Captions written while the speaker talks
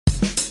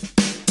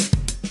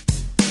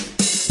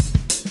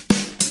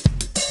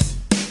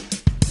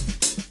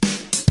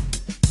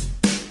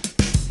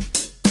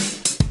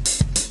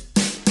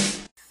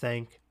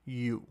thank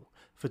you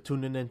for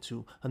tuning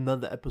into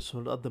another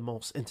episode of the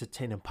most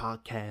entertaining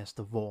podcast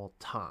of all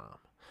time.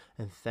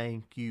 And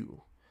thank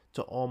you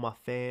to all my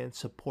fans,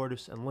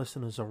 supporters, and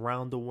listeners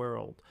around the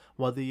world.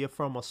 Whether you're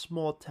from a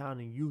small town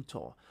in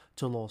Utah,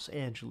 to Los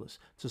Angeles,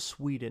 to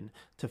Sweden,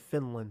 to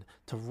Finland,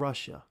 to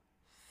Russia,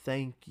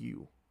 thank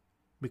you.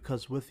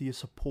 Because with your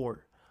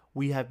support,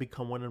 we have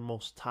become one of the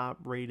most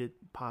top-rated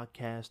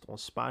podcasts on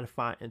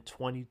Spotify in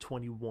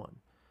 2021.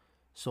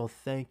 So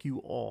thank you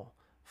all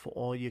for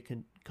all your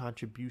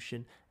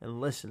contribution and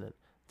listening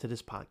to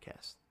this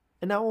podcast.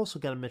 And I also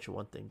got to mention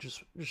one thing,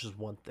 just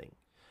one thing.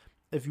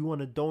 If you want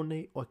to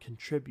donate or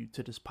contribute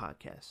to this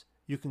podcast,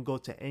 you can go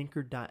to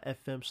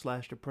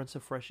anchor.fm/The Prince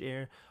of Fresh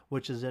Air,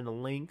 which is in the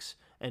links,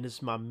 and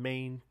it's my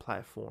main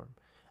platform.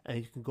 And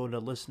you can go to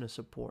listener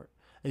support,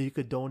 and you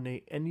could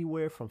donate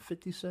anywhere from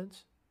 50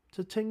 cents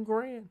to 10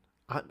 grand.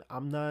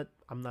 I'm not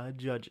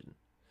judging,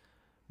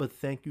 but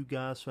thank you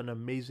guys for an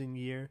amazing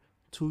year.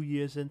 2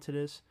 years into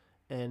this,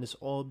 and it's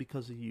all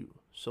because of you.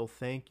 So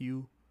thank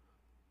you,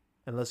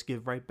 and let's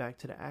get right back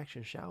to the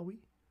action, shall we?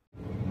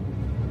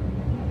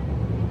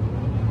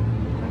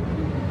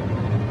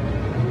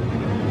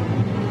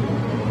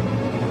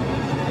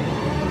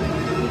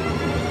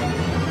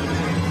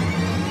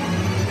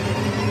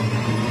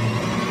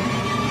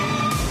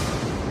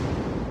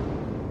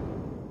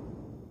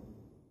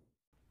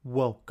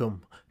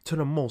 Welcome to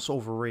the most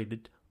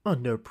overrated,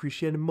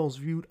 underappreciated, most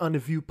viewed,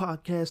 underviewed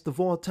podcast of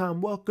all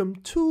time. Welcome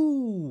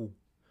to.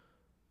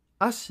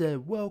 I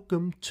said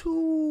welcome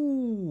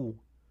to.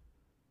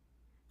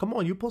 Come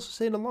on, you're supposed to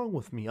say it along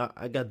with me.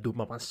 I got to do it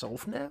by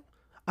myself now.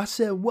 I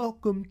said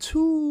welcome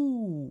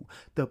to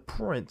the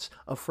Prince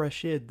of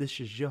Fresh Air.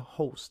 This is your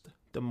host,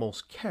 the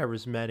most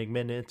charismatic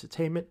man in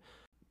entertainment.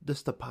 This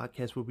is the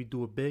podcast where we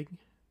do it big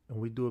and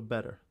we do it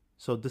better.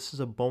 So this is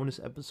a bonus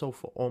episode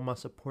for all my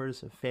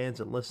supporters and fans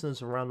and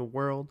listeners around the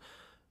world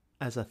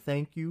as a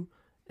thank you.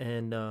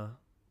 And I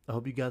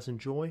hope you guys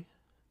enjoy.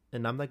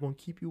 And I'm not going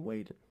to keep you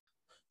waiting.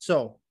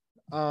 So,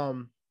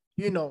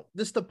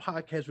 this is the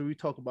podcast where we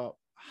talk about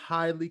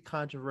highly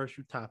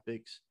controversial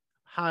topics,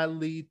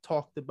 highly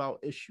talked about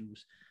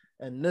issues.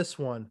 And this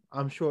one,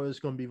 I'm sure is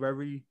going to be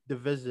very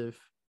divisive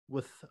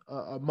with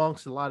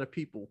amongst a lot of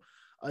people,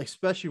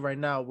 especially right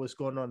now, what's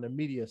going on in the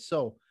media.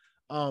 So,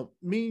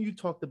 me and you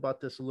talked about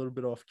this a little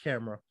bit off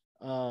camera,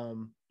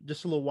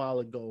 just a little while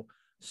ago.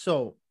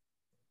 So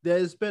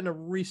there's been a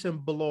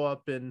recent blow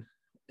up in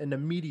the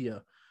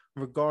media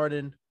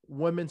regarding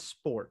women's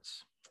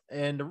sports.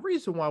 And the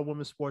reason why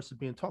women's sports is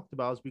being talked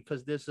about is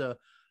because there's a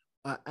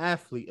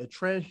athlete, a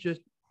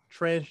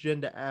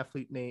transgender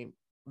athlete named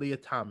Lia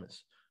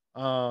Thomas.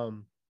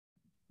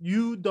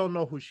 You don't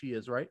know who she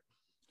is, right?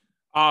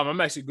 I'm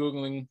actually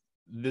Googling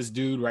this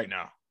dude right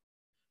now.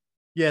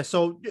 Yeah,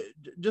 so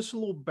just a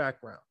little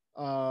background.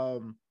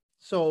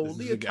 So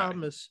Lia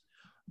Thomas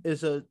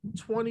is a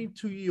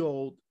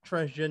 22-year-old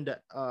transgender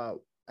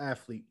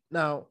athlete.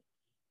 Now,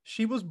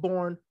 she was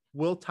born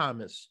Will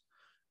Thomas,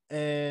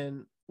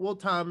 and Will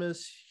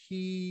Thomas,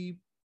 he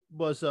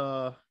was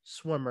a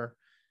swimmer,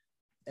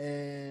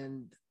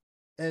 and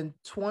in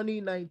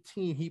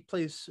 2019 he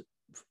placed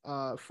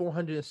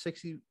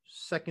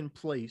 462nd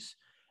place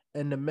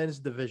in the men's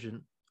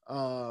division.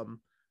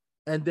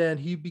 And then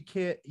he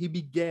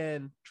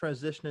began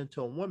transitioning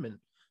to a woman.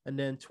 And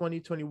then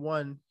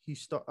 2021,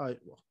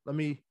 let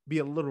me be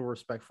a little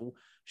respectful.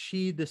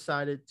 She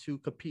decided to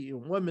compete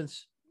in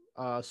women's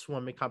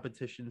swimming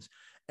competitions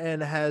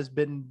and has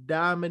been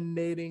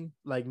dominating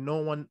like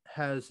no one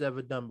has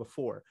ever done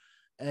before.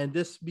 And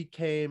this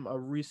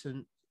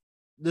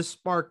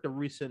sparked a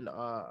recent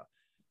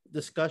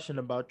discussion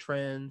about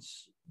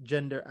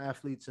transgender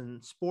athletes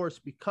in sports,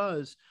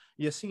 because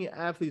you're seeing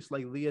athletes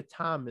like Lia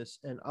Thomas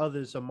and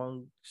others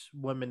amongst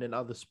women in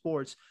other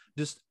sports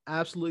just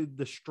absolutely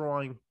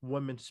destroying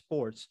women's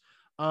sports.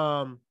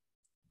 So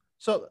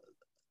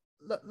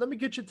let me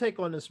get your take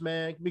on this,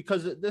 man,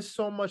 because there's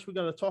so much we're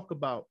going to talk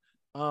about.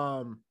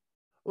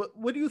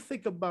 What do you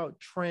think about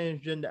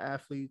transgender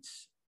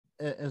athletes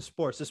in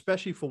sports,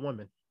 especially for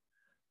women?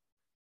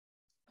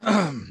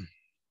 I'm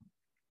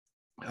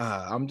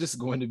just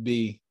going to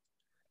be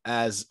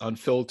as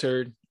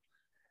unfiltered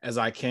as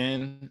I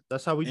can.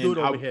 That's how we do it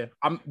over here.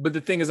 But the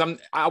thing is,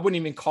 I wouldn't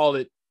even call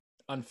it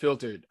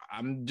unfiltered.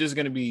 I'm just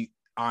going to be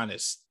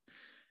honest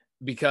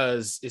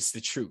because it's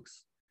the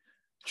truth.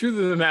 Truth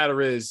of the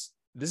matter is,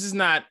 this is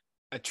not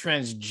a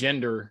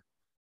transgender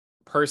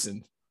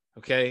person.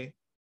 Okay.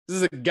 This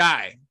is a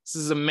guy. This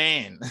is a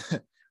man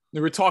that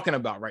we're talking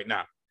about right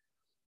now.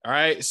 All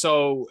right.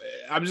 So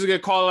I'm just going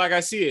to call it like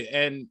I see it.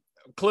 And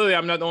clearly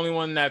I'm not the only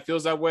one that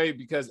feels that way,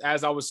 because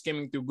as I was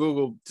skimming through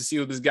Google to see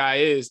who this guy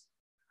is,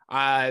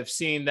 I've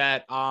seen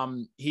that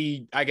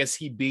he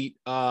beat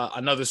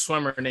another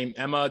swimmer named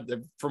Emma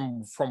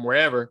from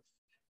wherever.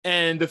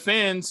 And the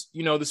fans,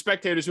 the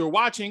spectators who are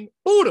watching,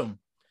 booed him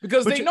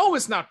because they know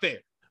it's not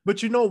fair.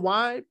 But you know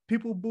why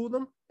people boo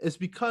them? It's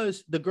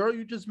because the girl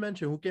you just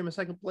mentioned who came in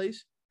second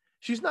place,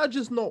 she's not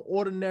just no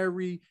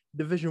ordinary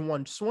Division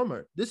I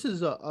swimmer. This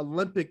is an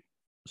Olympic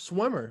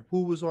swimmer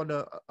who was on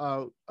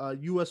the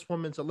U.S.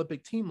 Women's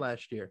Olympic team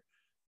last year.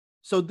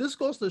 So this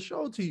goes to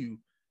show to you,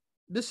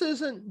 this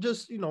isn't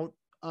just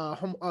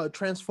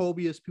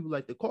transphobia, as people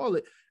like to call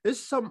it. There's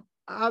some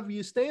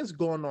obvious things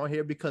going on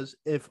here, because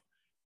if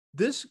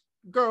this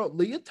girl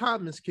Lia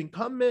Thomas can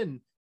come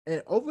in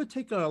and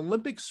overtake an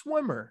Olympic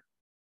swimmer,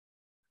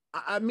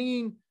 I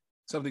mean,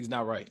 something's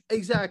not right.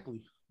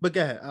 Exactly. But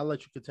go ahead, I'll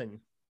let you continue.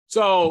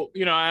 So,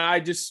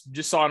 I just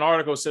saw an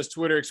article that says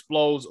Twitter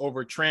explodes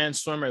over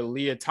trans swimmer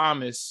Lia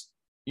Thomas,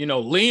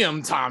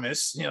 Liam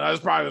Thomas, that's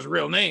probably his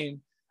real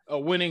name, a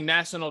winning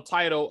national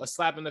title, a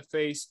slap in the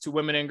face to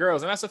women and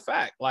girls. And that's a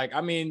fact. Like,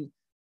 I mean,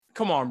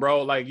 come on,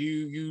 bro. Like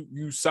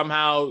you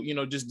somehow,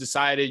 just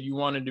decided you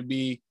wanted to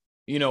be,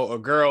 a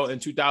girl in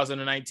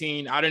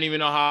 2019. I don't even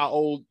know how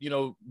old,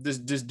 this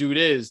dude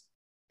is.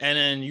 And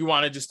then you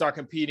want to just start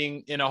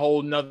competing in a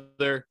whole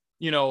nother,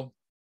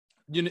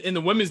 in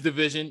the women's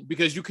division,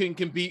 because you can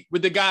compete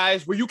with the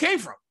guys where you came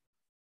from.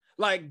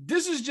 Like,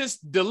 this is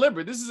just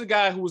deliberate. This is a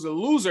guy who was a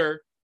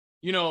loser,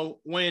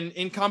 when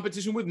in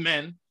competition with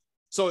men.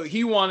 So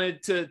he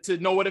wanted to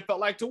know what it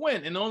felt like to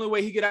win. And the only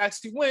way he could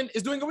actually win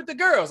is doing it with the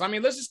girls. I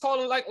mean, let's just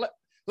call it like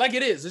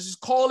it is. Let's just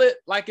call it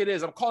like it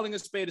is. I'm calling a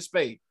spade a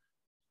spade.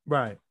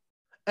 Right.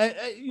 And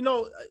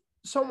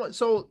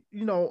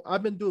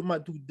I've been doing my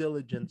due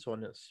diligence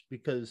on this,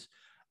 because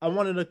I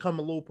wanted to come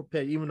a little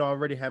prepared, even though I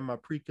already had my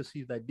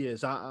preconceived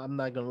ideas. I'm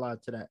not going to lie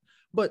to that.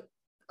 But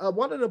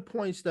one of the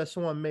points that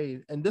someone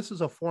made, and this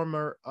is a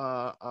former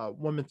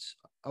women's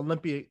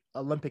Olympic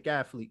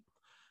athlete,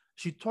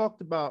 she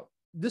talked about,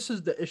 this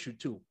is the issue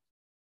too.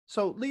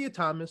 So Lia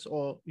Thomas,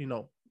 or,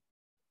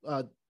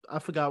 I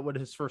forgot what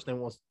his first name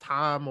was,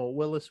 Tom or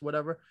Willis,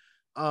 whatever.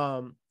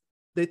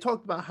 They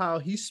talked about how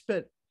he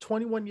spent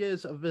 21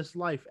 years of his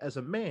life as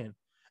a man.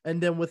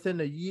 And then within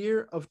a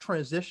year of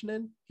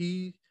transitioning,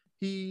 she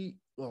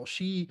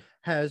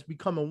has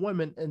become a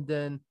woman and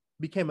then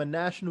became a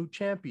national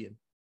champion,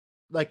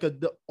 like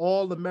the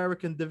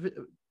all-American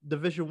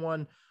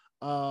Division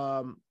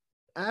I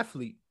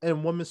athlete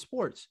in women's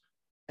sports.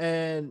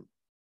 And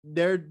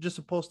they're just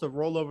supposed to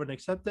roll over and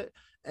accept it.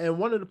 And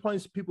one of the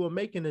points people are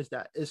making is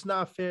that it's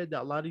not fair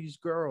that a lot of these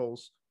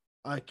girls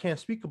can't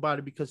speak about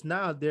it, because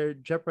now they're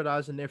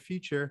jeopardizing their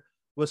future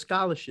with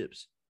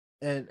scholarships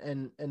and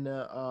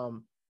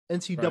the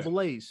NCAAs.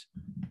 Right.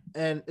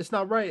 And it's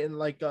not right. And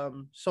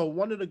so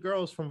one of the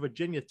girls from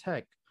Virginia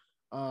Tech,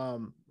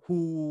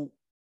 who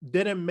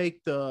didn't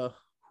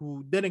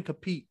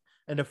compete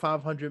in the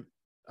 500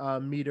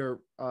 meter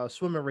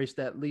swimming race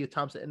that Lia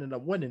Thompson ended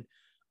up winning,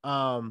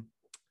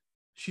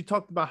 she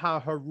talked about how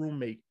her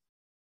roommate,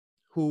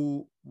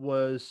 who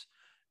was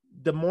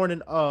the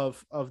morning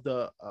of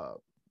the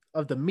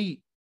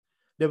meet,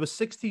 there was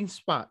 16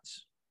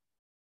 spots,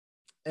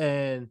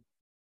 and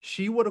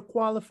she would have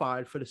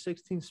qualified for the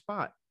 16th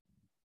spot,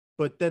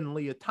 but then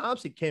Lia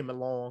Thompson came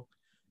along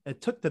and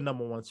took the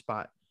number 1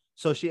 spot,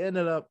 so she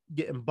ended up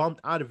getting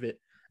bumped out of it.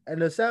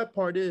 And the sad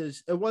part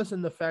is, it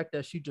wasn't the fact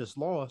that she just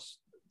lost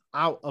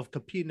out of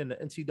competing in the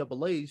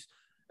NCAAs.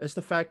 It's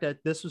the fact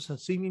that this was her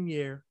senior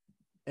year,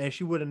 and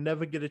she would have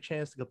never get a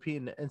chance to compete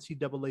in the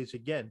NCAAs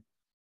again.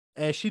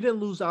 And she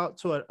didn't lose out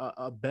to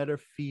a better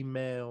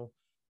female.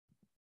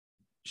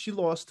 She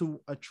lost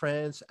to a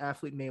trans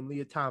athlete named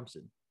Lia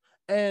Thompson.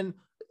 And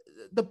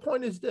the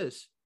point is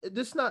this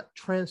is not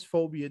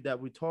transphobia that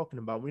we're talking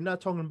about. We're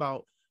not talking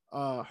about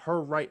her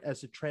right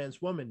as a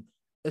trans woman.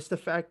 It's the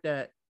fact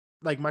that,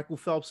 like Michael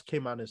Phelps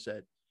came out and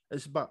said,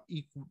 it's about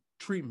equal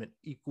treatment,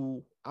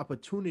 equal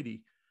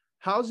opportunity.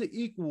 How's it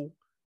equal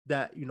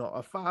that,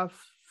 a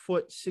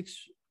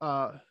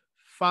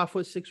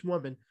 5'6"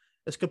 woman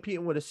is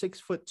competing with a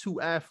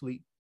 6'2"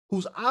 athlete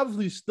who's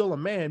obviously still a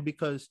man,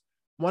 because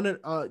one of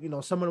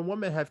some of the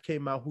women have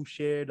came out who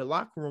shared the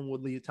locker room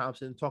with Lia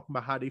Thompson, talking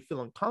about how they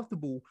feel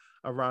uncomfortable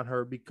around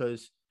her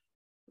because,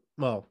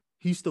 well,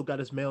 he's still got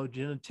his male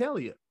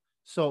genitalia.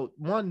 So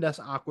one, that's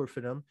awkward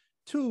for them.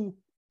 Two,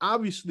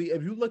 obviously,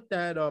 if you looked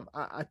at I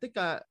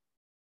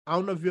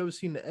don't know if you've ever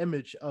seen the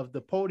image of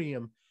the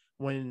podium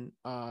when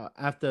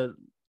after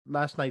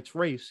last night's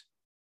race,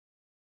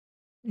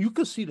 you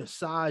could see the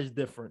size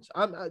difference.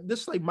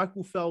 This is like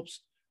Michael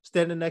Phelps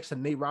standing next to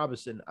Nate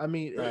Robinson. I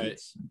mean, right.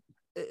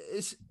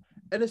 It's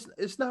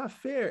not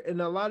fair.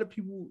 And a lot of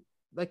people,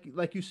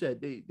 like you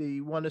said, they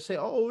want to say,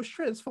 oh, it's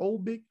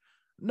transphobic.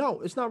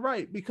 No, it's not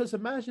right. Because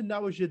imagine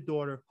that was your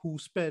daughter who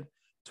spent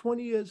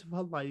 20 years of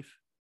her life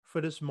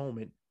for this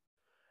moment.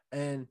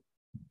 And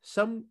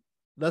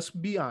let's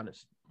be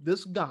honest,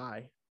 this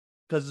guy,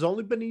 because it's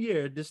only been a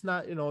year, this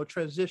not, a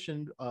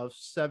transition of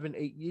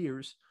 7-8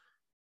 years.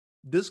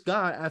 This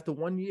guy, after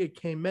 1 year,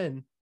 came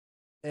in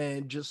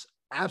and just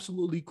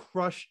absolutely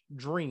crushed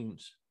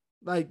dreams.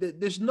 Like,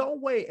 there's no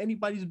way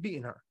anybody's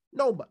beating her.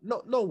 No way.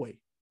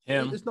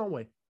 There's no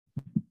way.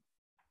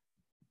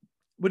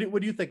 What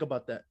do you think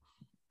about that?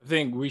 I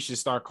think we should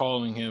start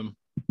calling him.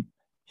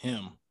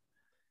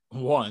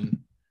 One.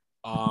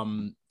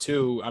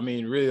 Two, I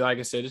mean, really, like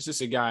I said, it's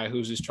just a guy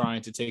who's just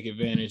trying to take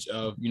advantage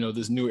of,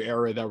 this new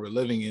era that we're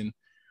living in,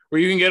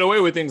 where you can get away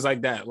with things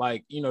like that.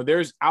 Like,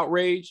 there's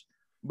outrage,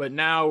 but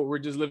now we're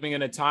just living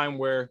in a time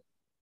where,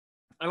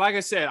 and like I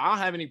said, I don't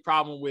have any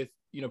problem with,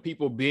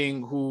 people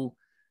being who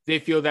they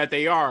feel that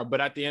they are.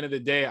 But at the end of the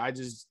day, I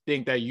just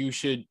think that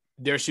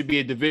there should be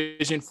a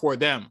division for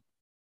them.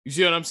 You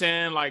see what I'm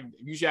saying? Like,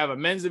 you should have a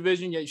men's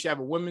division, yet you should have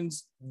a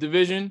women's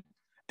division,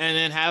 and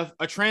then have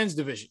a trans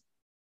division.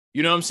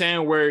 You know what I'm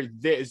saying? Where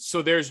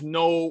there's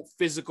no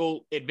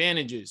physical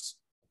advantages,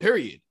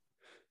 period.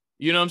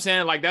 You know what I'm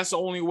saying? Like, that's the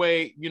only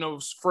way,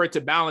 for it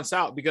to balance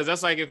out, because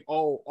that's like if,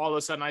 all of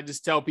a sudden I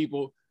just tell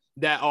people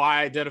that,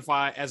 I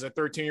identify as a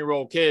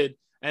 13-year-old kid,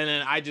 and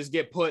then I just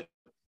get put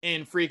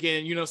in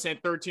freaking,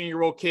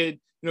 13-year-old kid,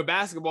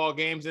 basketball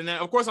games. And then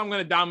of course I'm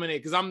going to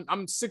dominate because I'm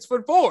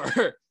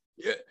 6'4"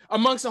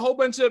 amongst a whole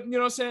bunch of,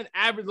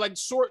 average, like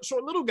short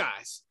little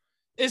guys.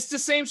 It's the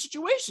same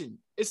situation.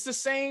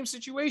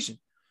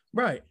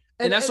 Right.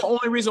 And that's the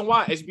only reason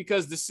why. It's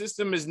because the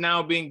system is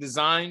now being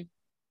designed,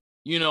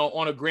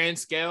 on a grand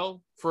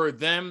scale for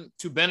them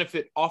to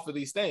benefit off of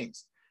these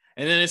things.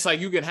 And then it's like,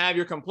 you can have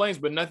your complaints,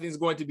 but nothing's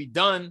going to be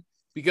done,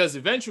 because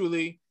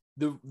eventually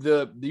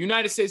the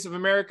United States of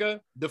America,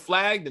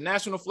 the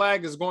national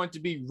flag is going to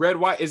be red,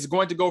 white, is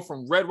going to go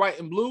from red, white,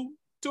 and blue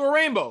to a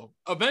rainbow.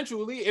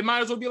 Eventually, it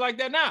might as well be like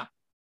that now.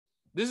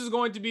 This is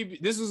going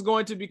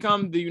to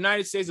become the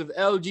United States of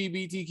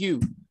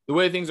LGBTQ, the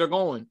way things are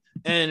going.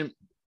 And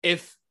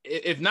if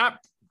not,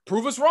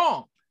 prove us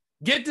wrong.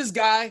 Get this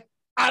guy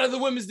out of the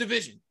women's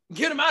division.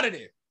 Get him out of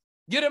there.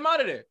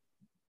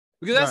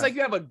 Because that's right. Like,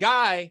 you have a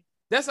guy,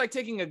 that's like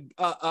taking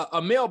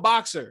a male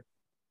boxer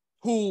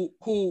who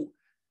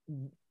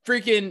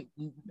freaking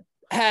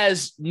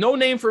has no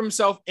name for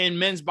himself in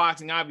men's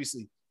boxing.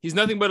 Obviously, he's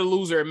nothing but a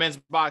loser in men's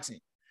boxing.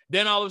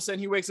 Then all of a sudden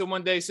he wakes up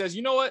one day and says,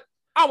 you know what?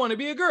 I want to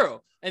be a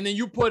girl. And then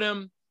you put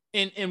him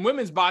in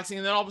women's boxing,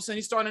 and then all of a sudden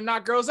he's starting to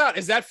knock girls out.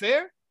 Is that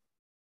fair?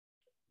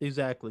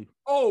 Exactly.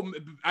 Oh,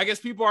 I guess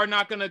people are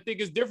not going to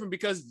think it's different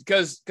because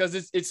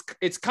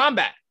it's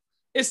combat.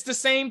 It's the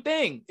same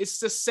thing.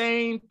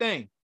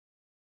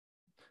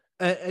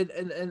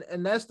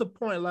 And that's the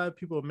point a lot of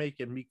people are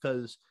making,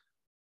 because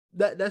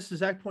that's the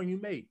exact point you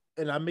made.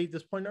 And I made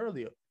this point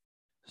earlier.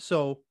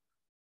 So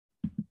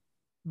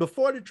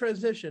before the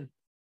transition,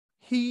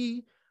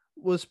 he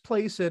was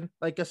placing,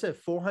 like I said,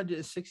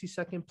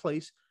 462nd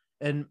place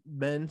in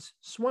men's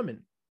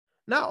swimming.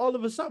 Now, all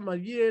of a sudden, a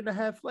year and a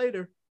half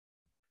later,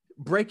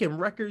 breaking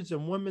records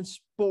in women's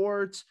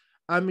sports.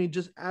 I mean,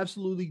 just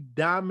absolutely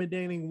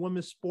dominating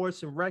women's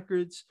sports and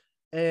records.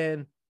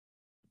 And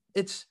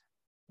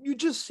you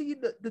just see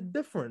the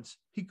difference.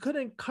 He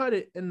couldn't cut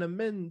it in the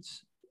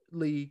men's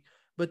league,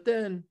 but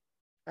then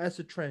as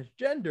a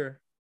transgender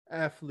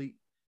athlete,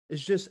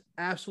 it's just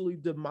absolutely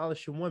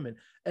demolishing women.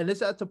 And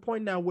it's at the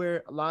point now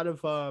where a lot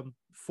of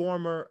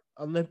former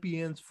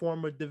Olympians,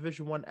 former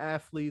Division I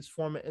athletes,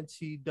 former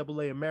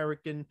NCAA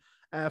American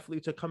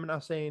athletes are coming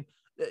out saying,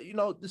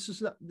 this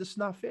is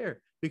not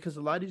fair, because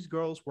a lot of these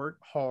girls work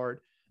hard.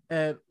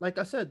 And like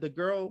I said, the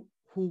girl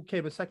who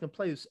came in second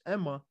place,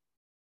 Emma,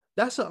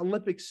 that's an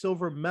Olympic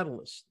silver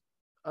medalist,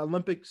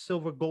 Olympic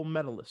silver gold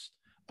medalist.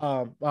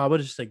 I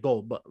would just say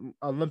gold, but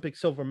Olympic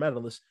silver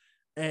medalist.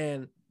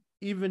 And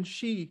even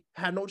she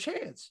had no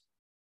chance.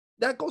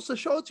 That goes to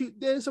show you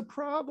there's a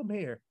problem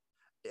here.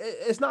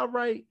 It's not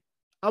right.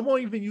 I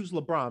won't even use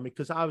LeBron,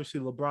 because obviously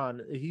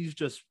LeBron, he's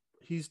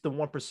the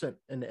 1%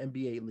 in the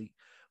NBA league.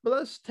 But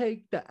let's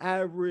take the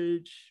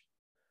average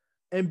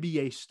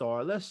NBA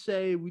star. Let's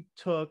say we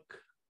took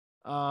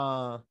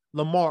Lamar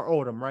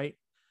Odom, right?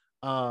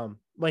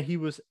 When he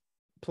was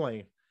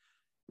playing.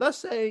 Let's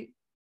say,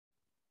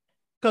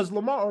 because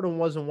Lamar Odom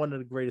wasn't one of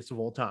the greatest of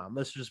all time.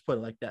 Let's just put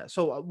it like that.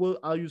 So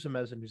I'll use him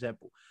as an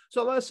example.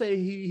 So let's say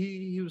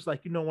he was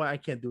like, you know what? I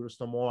can't do this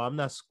no more. I'm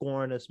not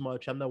scoring as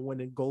much. I'm not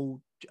winning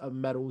gold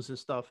medals and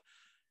stuff.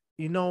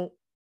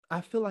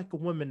 I feel like a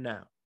woman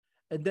now.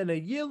 And then a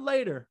year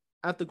later,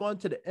 after going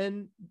to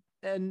the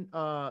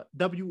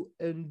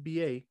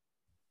WNBA,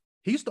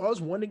 he starts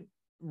winning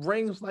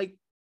rings like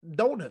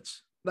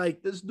donuts.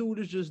 Like, this dude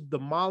is just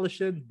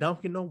demolishing,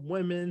 dunking on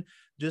women,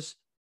 just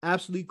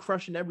absolutely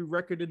crushing every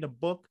record in the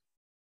book.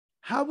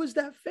 How is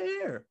that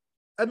fair?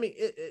 I mean,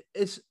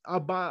 it's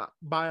a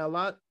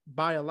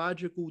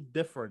biological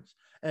difference.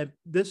 And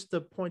this is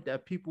the point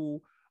that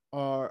people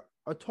are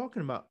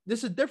talking about. This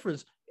is a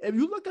difference. If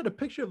you look at a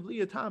picture of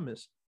Leah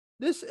Thomas,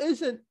 this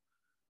isn't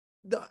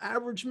the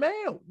average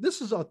male.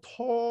 This is a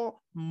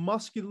tall,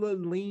 muscular,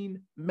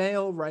 lean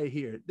male right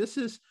here.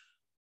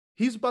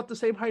 He's about the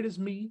same height as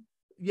me.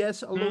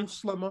 Yes, a little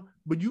slimmer,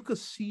 but you could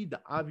see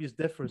the obvious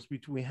difference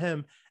between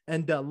him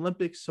and the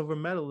Olympic silver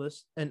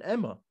medalist and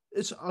Emma.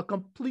 It's a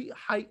complete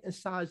height and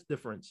size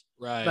difference.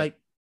 Right. Like,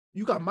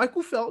 you got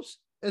Michael Phelps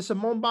and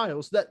Simone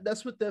Biles.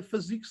 That's what their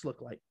physiques look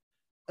like.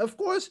 Of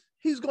course,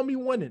 he's going to be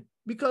winning,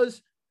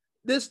 because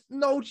there's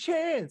no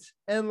chance.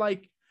 And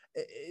like,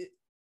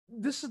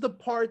 this is the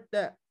part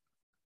that,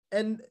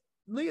 and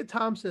Leah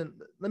Thompson,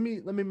 let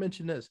me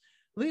mention this.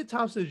 Leah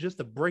Thompson is just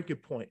a breaking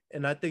point.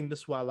 And I think this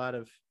is why a lot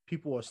of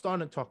people are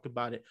starting to talk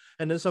about it.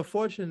 And it's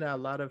unfortunate that a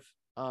lot of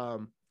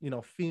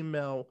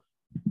female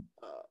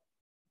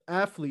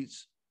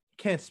athletes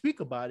can't speak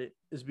about it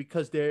is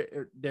because they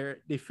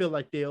feel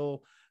like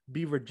they'll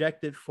be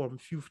rejected from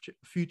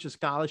future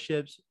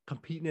scholarships,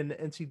 competing in the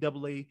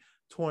NCAA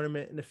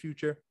tournament in the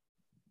future.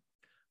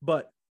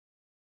 But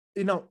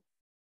it's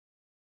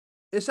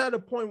at a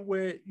point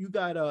where you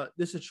got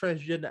this is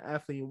transgender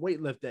athlete in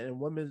weightlifting and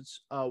women's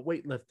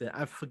weightlifting.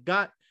 I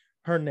forgot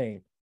her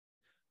name,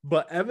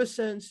 but ever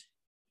since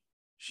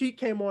she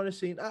came on the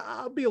scene,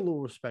 I'll be a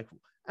little respectful.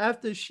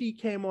 After she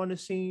came on the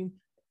scene,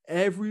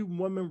 every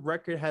woman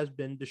record has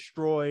been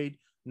destroyed.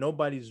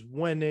 Nobody's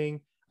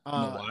winning. You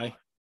know why?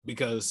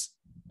 Because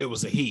it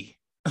was a he.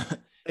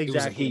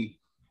 Exactly.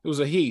 It was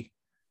a he.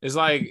 It's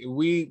like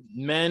we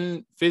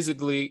men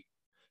physically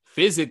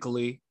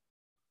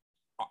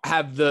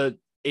have the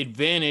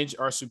advantage,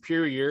 are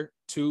superior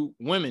to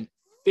women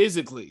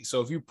physically.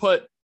 So if you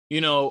put,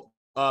 a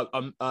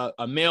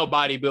male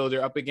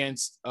bodybuilder up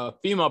against a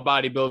female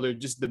bodybuilder,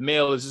 just the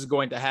male is just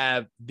going to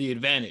have the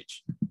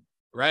advantage,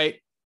 right?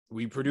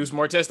 We produce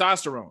more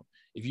testosterone.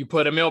 If you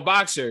put a male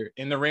boxer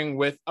in the ring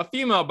with a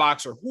female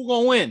boxer, who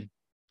gonna win?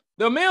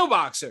 The male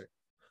boxer.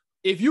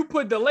 If you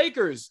put the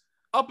Lakers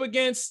up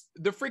against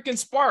the freaking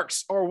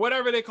Sparks or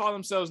whatever they call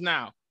themselves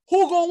now,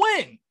 who gonna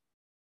win?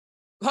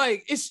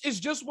 Like, it's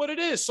just what it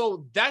is.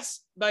 So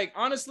that's like,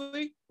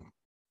 honestly,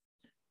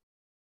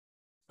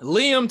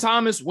 Liam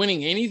Thomas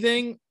winning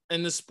anything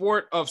in the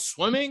sport of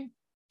swimming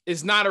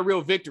is not a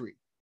real victory.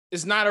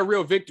 It's not a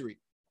real victory.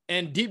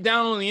 And deep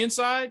down on the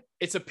inside,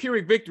 it's a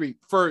Pyrrhic victory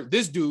for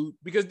this dude,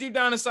 because deep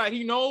down inside,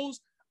 he knows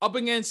up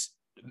against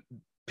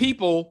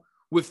people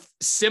with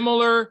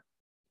similar,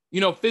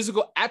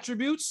 physical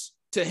attributes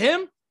to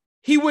him,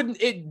 he wouldn't,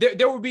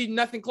 there would be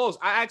nothing close.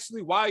 I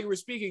actually, while you were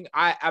speaking,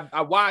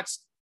 I watched,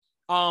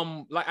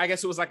 like, I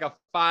guess it was like a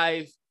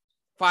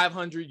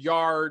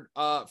 500-yard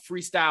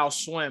freestyle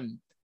swim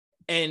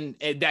and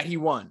that he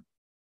won.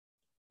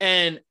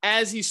 And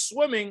as he's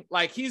swimming,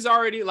 like, he's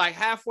already like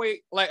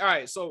halfway, like, all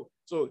right, so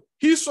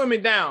he's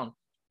swimming down.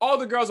 All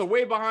the girls are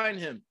way behind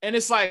him. And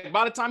it's like,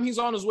 by the time he's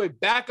on his way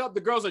back up,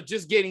 the girls are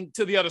just getting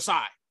to the other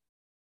side.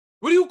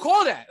 What do you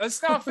call that?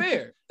 That's not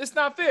fair. It's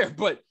not fair.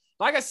 But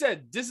like I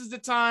said, this is the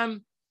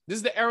time, this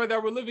is the era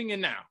that we're living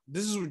in now.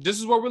 This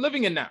is what we're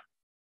living in now.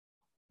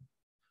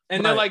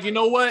 And they're like, you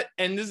know what?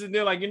 And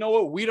they're like, you know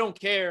what? We don't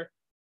care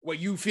what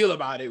you feel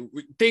about it.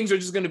 Things are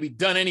just going to be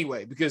done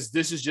anyway, because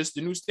this is just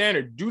the new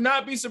standard. Do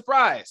not be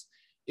surprised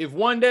if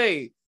one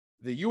day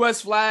the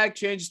U.S. flag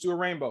changes to a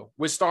rainbow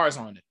with stars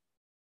on it.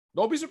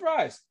 Don't be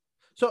surprised.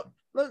 So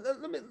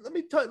let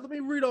me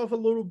read off a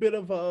little bit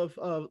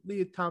of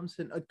Lia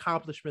Thompson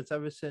accomplishments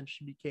ever since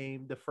she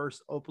became the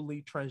first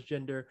openly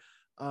transgender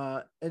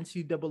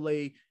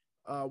NCAA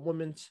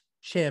women's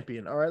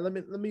champion. All right, let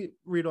me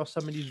read off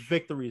some of these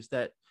victories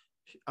that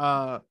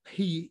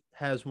he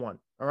has won.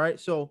 All right,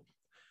 so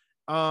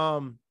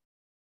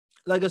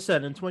like I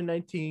said, in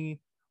 2019,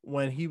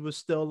 when he was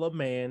still a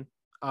man,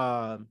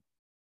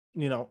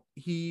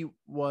 he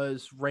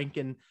was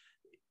ranking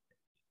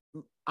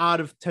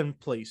out of 10th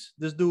place.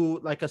 This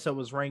dude, like I said,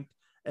 was ranked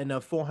in the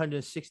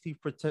 460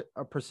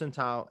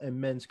 percentile in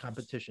men's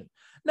competition.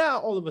 Now,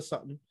 all of a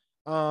sudden,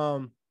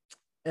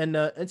 in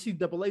the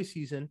NCAA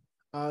season,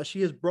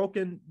 she has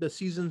broken the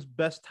season's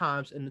best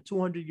times in the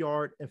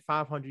 200-yard and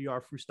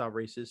 500-yard freestyle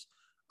races.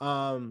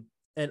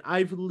 And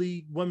Ivy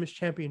League Women's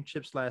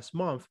Championships last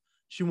month,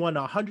 she won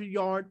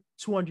 100-yard,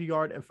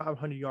 200-yard, and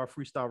 500-yard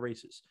freestyle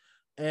races.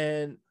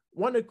 And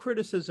one of the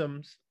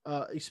criticisms,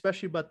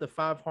 especially about the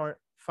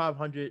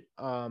 500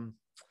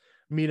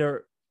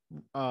 meter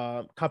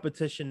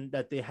competition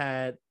that they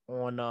had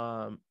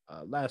on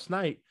last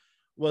night,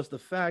 was the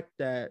fact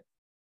that,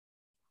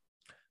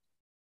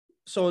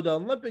 so the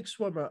Olympic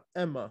swimmer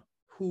Emma,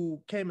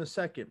 who came in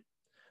second,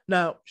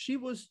 now she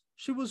was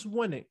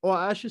winning, or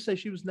I should say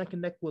she was neck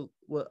and neck with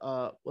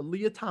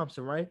Lia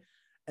Thompson, right?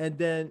 And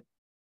then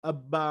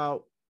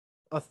about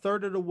a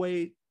third of the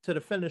way to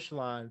the finish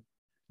line,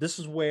 this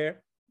is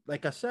where,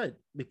 like I said,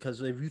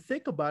 because if you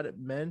think about it,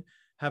 men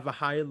have a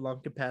higher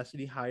lung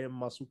capacity, higher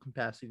muscle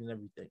capacity, and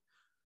everything.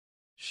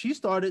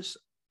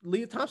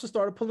 Lia Thompson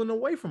started pulling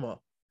away from her.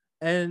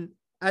 And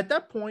at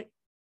that point,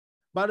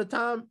 by the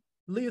time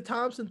Lia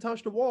Thompson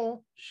touched the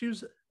wall, she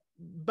was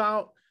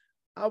about,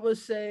 I would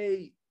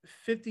say,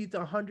 50 to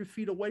 100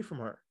 feet away from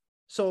her.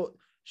 So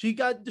she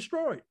got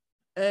destroyed.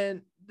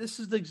 And this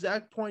is the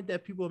exact point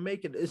that people are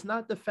making. It's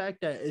not the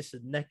fact that it's a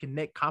neck and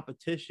neck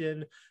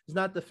competition. It's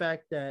not the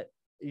fact that,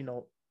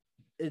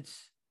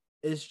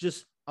 it's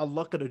just a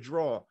luck of the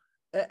draw.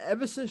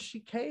 Ever since she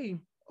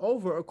came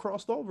over or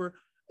crossed over,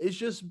 it's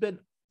just been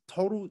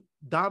total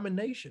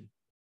domination.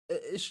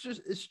 It's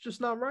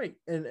just not right.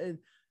 And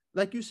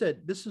like you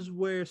said, this is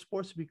where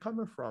sports be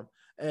coming from.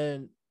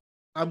 And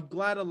I'm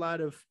glad a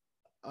lot of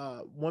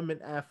women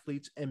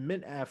athletes and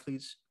men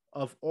athletes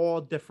of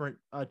all different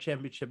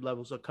championship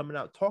levels are coming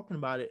out talking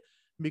about it,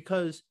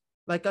 because,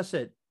 like I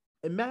said,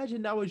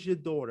 imagine that was your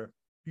daughter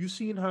You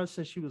seen her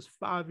since she was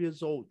 5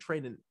 years old,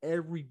 training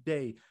every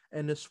day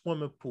in the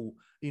swimming pool.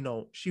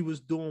 She was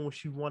doing what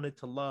she wanted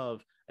to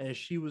love, and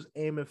she was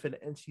aiming for the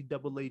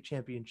NCAA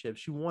championship.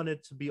 She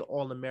wanted to be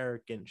All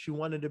American. She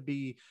wanted to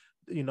be,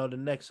 the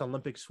next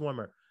Olympic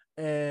swimmer.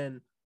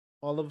 And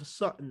all of a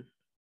sudden,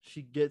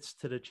 she gets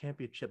to the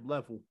championship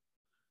level,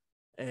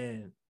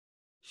 and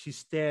she's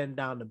staring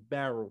down the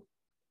barrel.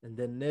 And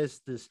then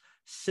there's this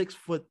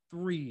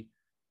 6'3",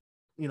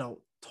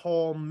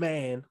 tall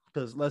man,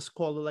 because let's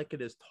call it like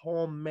it is,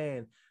 tall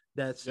man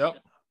that's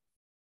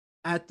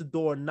at the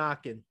door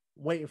knocking,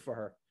 waiting for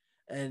her.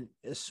 And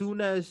as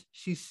soon as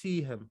she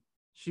see him,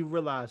 she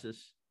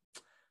realizes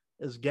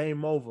it's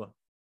game over.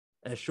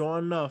 And sure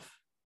enough,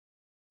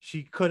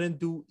 she couldn't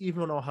do,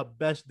 even on her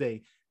best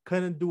day,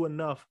 couldn't do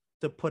enough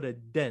to put a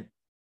dent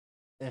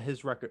in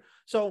his record.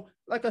 So,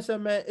 like I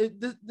said, man,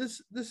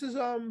 this is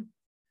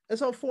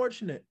it's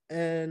unfortunate.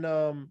 And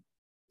a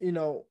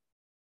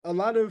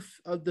lot of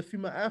the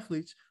female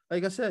athletes,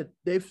 like I said,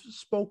 they've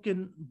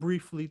spoken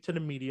briefly to the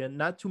media,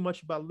 not too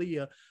much about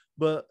Leah,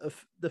 but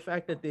the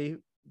fact that they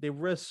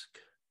risk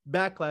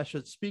backlash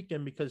at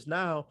speaking, because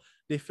now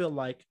they feel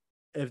like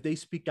if they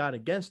speak out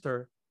against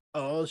her,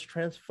 oh, it's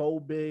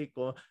transphobic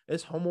or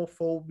it's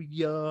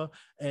homophobia,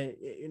 and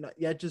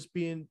yeah, just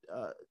being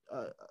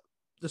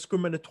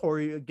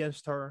discriminatory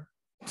against her.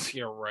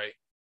 You're right.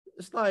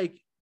 It's like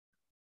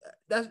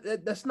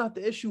that's not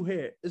the issue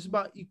here. It's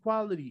about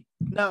equality.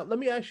 Now, let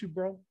me ask you,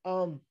 bro.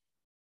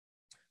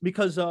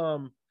 Because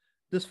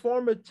this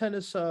former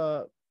tennis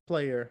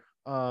player,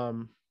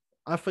 I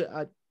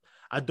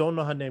don't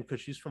know her name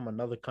because she's from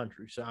another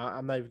country, so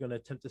I'm not even gonna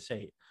attempt to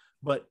say it.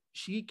 But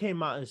she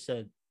came out and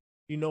said,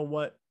 "You know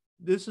what?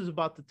 This is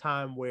about the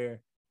time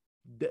where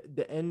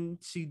the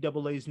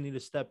NCAA's need to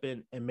step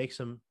in and make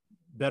some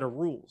better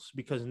rules,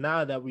 because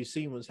now that we've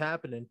seen what's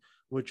happening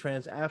with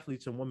trans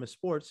athletes in women's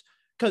sports."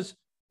 Because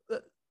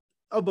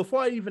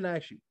before I even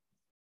ask you,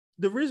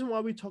 the reason why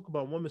we talk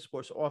about women's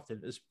sports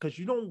often is because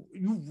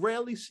you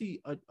rarely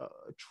see a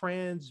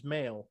trans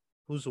male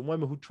who's a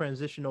woman who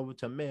transitioned over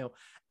to male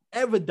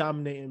ever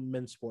dominating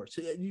men's sports.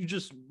 You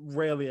just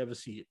rarely ever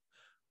see it.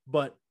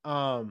 But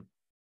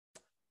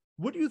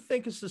what do you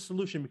think is the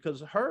solution?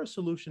 Because her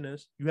solution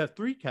is you have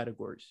 3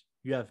 categories.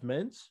 You have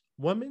men's,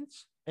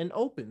 women's, and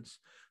opens.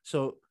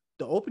 So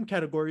the open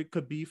category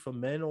could be for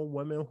men or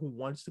women who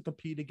wants to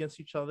compete against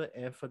each other,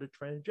 and for the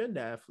transgender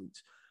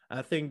athletes.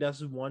 I think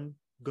that's one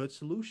good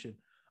solution.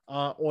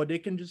 Or they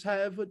can just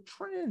have a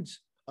trans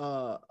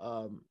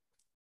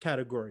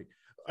category.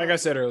 Like I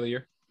said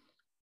earlier.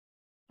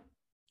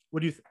 What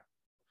do you think?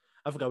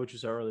 I forgot what you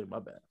said earlier. My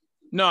bad.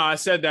 No, I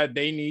said that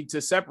they need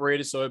to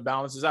separate it so it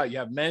balances out. You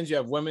have men's, you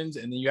have women's,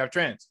 and then you have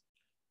trans.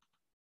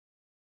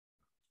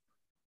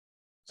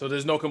 So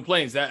there's no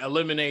complaints. That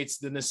eliminates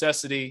the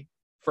necessity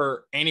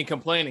for any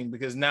complaining,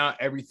 because now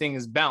everything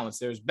is balanced.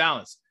 There's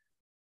balance.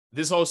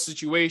 This whole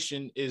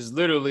situation is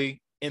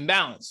literally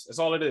imbalance. That's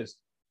all it is.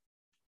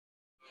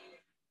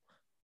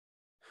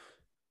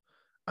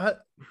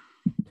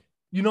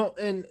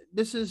 And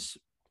this is,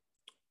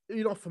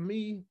 for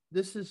me,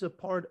 this is a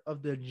part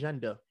of the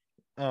agenda.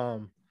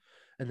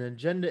 And the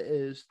agenda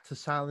is to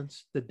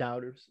silence the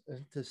doubters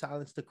and to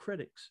silence the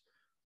critics.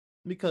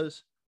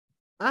 Because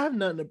I have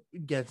nothing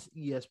against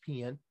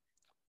ESPN,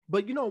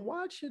 but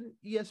watching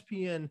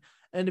ESPN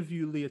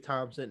interview Leah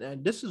Thompson,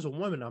 and this is a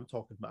woman I'm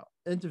talking about,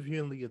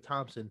 interviewing Leah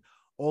Thompson,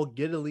 all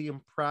giddily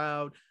and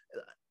proud.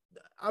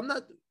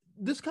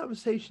 This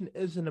conversation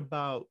isn't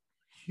about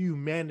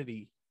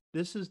humanity.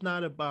 This is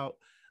not about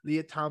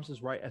Leah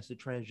Thompson's right as a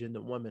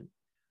transgender woman.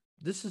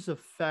 This is a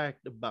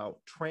fact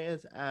about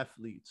trans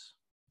athletes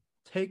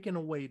taking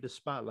away the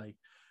spotlight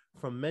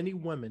from many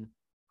women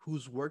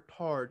who's worked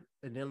hard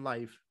in their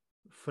life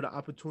for the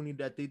opportunity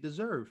that they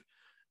deserve.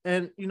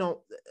 And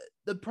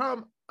the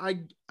problem I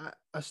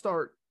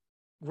start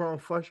growing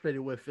frustrated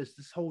with is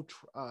this whole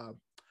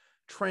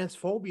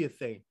transphobia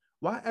thing.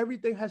 Why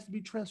everything has to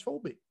be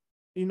transphobic?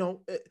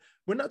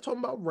 We're not talking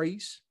about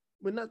race.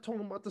 We're not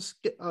talking about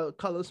the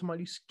color of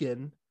somebody's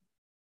skin.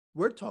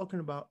 We're talking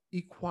about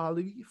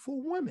equality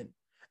for women.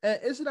 And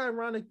isn't it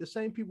ironic the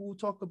same people who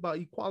talk about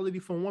equality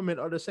for women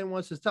are the same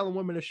ones that's telling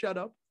women to shut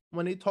up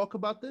when they talk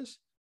about this?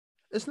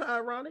 It's not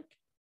ironic.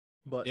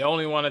 But they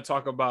only want to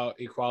talk about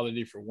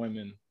equality for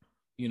women,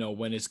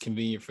 when it's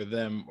convenient for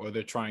them, or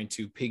they're trying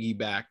to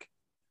piggyback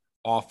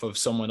off of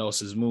someone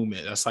else's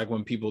movement. That's like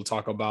when people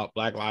talk about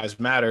Black Lives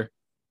Matter.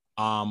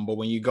 But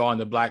when you go on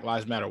the Black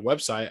Lives Matter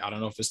website, I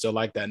don't know if it's still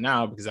like that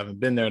now because I haven't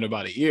been there in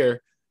about a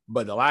year.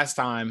 But the last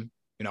time,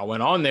 I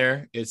went on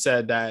there, it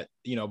said that,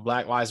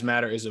 Black Lives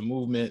Matter is a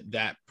movement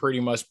that pretty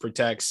much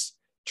protects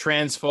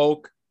trans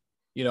folk,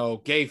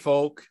 gay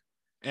folk,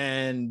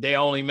 and they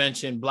only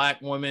mention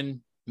Black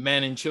women,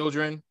 men, and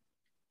children,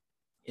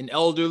 and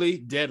elderly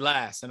dead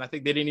last. And I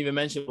think they didn't even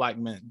mention Black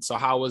men. So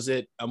how was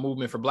it a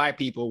movement for Black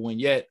people when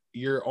yet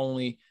you're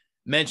only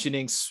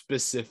mentioning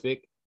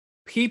specific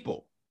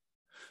people?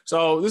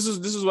 So this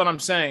is what I'm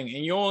saying.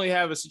 And you only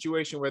have a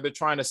situation where they're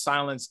trying to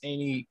silence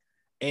any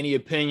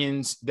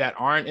opinions that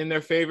aren't in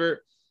their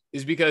favor.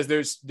 is because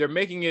they're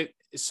making it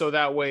so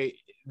that way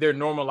they're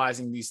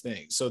normalizing these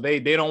things. So they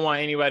don't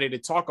want anybody to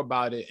talk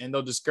about it, and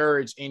they'll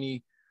discourage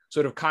any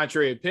sort of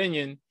contrary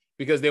opinion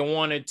because they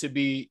want it to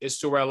be, it's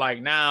to where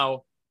like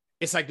now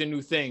it's like the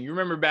new thing. You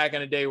remember back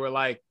in the day where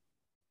like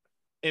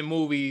in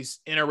movies,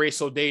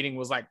 interracial dating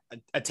was like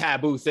a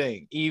taboo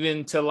thing,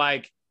 even to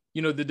like,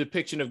 you know, the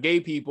depiction of gay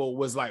people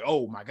was like,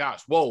 oh my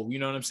gosh, whoa, you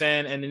know what I'm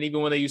saying? And then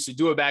even when they used to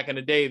do it back in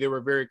the day, they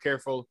were very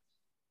careful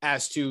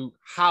as to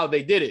how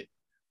they did it.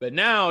 But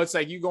now it's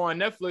like you go on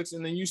Netflix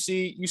and then you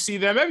see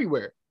them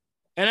everywhere.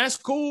 And that's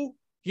cool,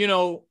 you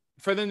know,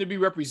 for them to be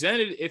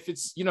represented if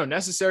it's, you know,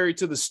 necessary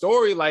to the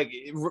story, like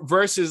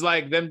versus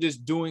like them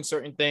just doing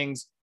certain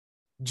things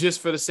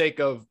just for the sake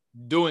of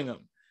doing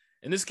them.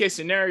 In this case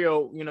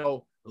scenario, you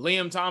know,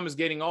 Liam Thomas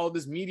getting all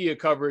this media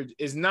coverage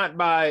is not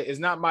by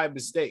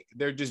mistake.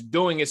 They're just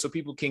doing it so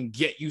people can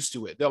get used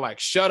to it. They're like,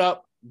 shut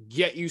up,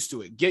 get used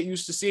to it. Get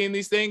used to seeing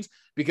these things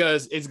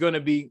because it's going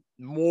to be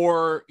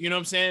more, you know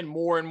what I'm saying?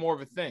 More and more of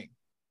a thing.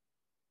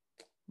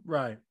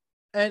 Right.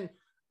 And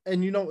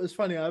you know, it's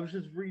funny. I was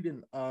just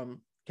reading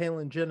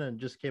Caitlyn Jenner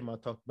just came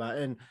out talked about,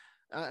 and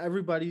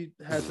everybody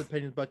has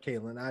opinions about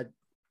Caitlyn. I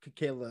could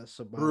care less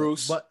about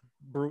Bruce. But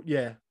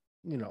yeah,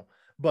 you know,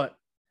 but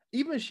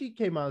even she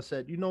came out and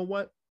said, you know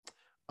what?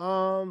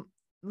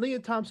 Leah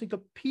Thompson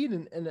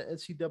competing in the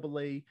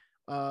NCAA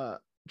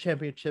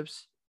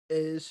championships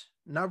is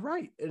not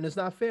right and it's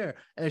not fair.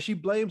 And she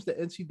blames the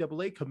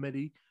NCAA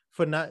committee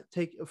for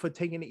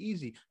taking it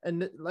easy.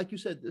 And like you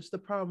said, it's the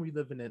problem we're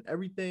living in.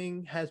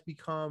 Everything has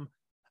become,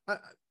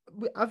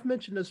 I've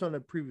mentioned this on a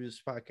previous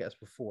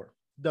podcast before.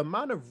 The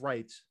amount of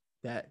rights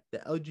that the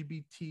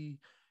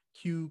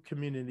LGBTQ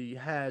community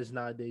has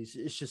nowadays,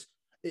 it's just,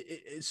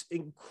 it's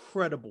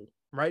incredible.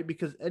 Right?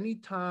 Because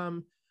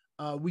anytime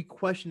we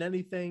question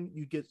anything,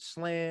 you get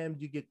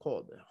slammed, you get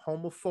called a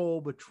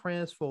homophobe or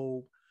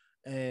transphobe.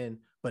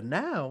 But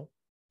now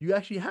you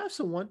actually have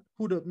someone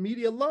who the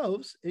media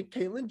loves in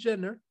Caitlyn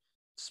Jenner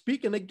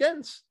speaking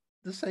against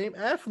the same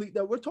athlete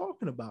that we're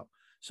talking about.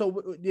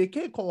 So you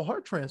can't call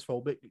her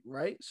transphobic,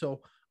 right?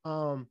 So,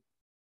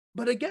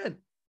 but again,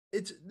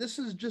 this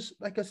is just,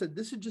 like I said,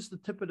 this is just the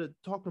tip of the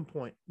talking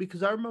point,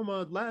 because I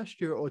remember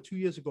last year or 2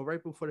 years ago,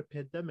 right before the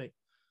pandemic,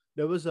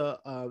 there was a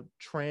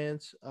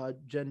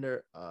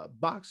transgender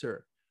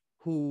boxer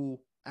who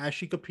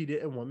actually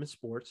competed in women's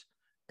sports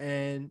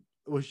and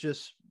was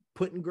just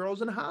putting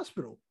girls in the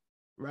hospital,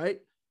 right?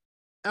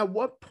 At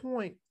what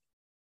point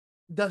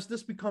does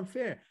this become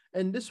fair?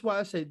 And this is why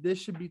I say there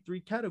should be three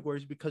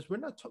categories, because we're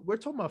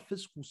talking about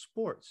physical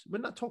sports. We're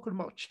not talking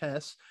about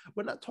chess.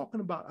 We're not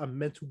talking about a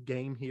mental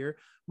game here.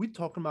 We're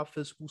talking about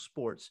physical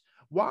sports.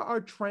 Why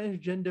are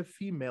transgender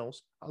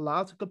females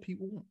allowed to compete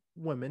with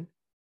women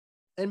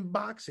and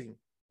boxing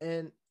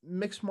and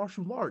mixed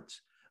martial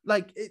arts?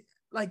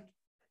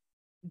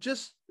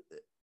 Just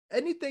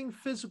anything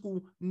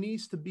physical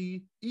needs to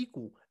be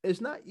equal. It's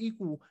not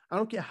equal. I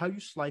don't care how you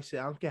slice it.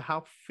 I don't care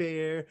how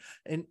fair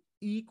and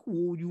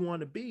equal you want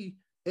to be.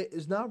 It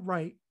is not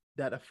right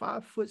that a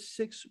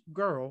 5'6"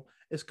 girl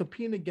is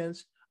competing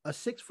against a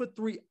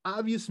 6'3"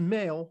 obvious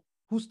male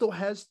who still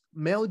has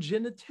male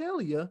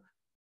genitalia.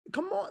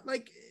 Come on,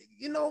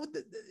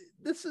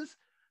 this is.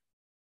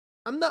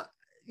 I'm not.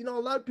 A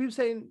lot of people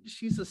saying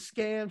she's a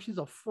scam, she's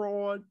a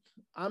fraud.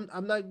 I'm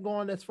not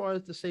going as far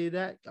as to say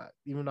that,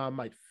 even though I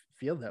might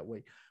feel that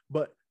way.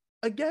 But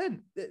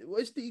again,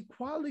 it's the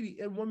equality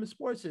in women's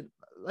sports. And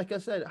like I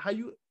said,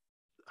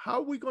 how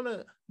are we going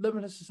to live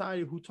in a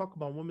society who talk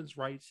about women's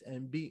rights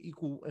and be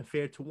equal and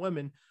fair to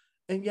women,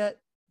 and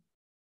yet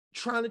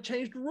trying to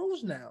change the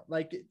rules now?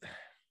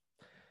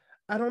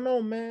 I don't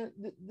know, man.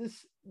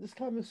 This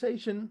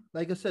conversation,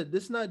 like I said,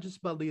 this is not just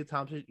about Leah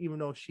Thompson, even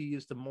though she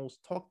is the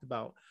most talked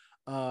about.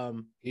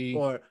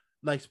 Or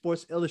like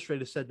Sports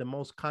Illustrated said, the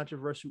most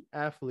controversial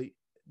athlete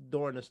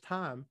during this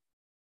time.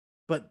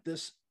 But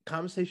this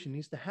conversation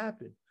needs to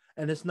happen.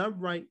 And it's not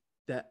right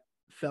that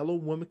fellow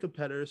women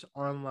competitors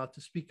aren't allowed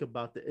to speak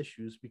about the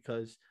issues,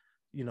 because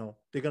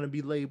they're going to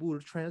be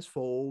labeled a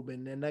transphobe,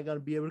 and they're not going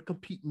to be able to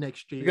compete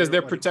next year because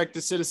they're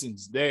protected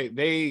citizens.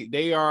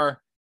 They are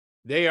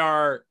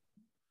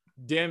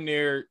damn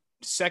near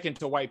second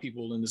to white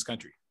people in this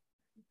country.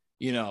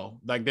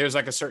 There's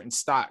like a certain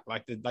stock,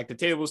 like the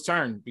tables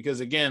turn,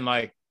 because again,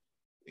 like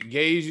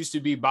gays used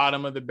to be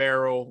bottom of the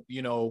barrel,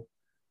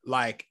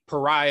 like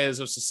pariahs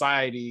of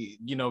society,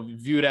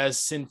 viewed as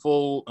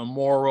sinful,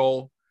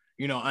 immoral,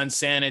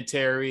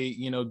 unsanitary,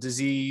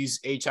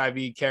 disease,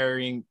 HIV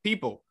carrying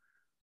people.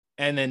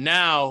 And then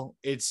now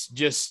it's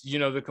just,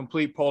 the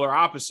complete polar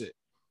opposite.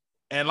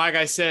 And like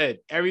I said,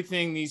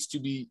 everything needs to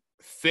be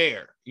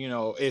fair.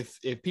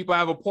 If people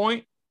have a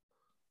point,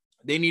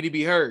 they need to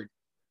be heard,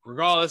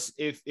 regardless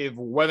if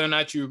whether or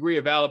not you agree.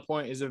 A valid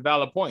point is a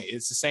valid point.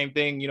 It's the same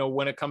thing,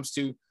 when it comes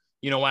to,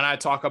 when I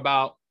talk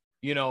about,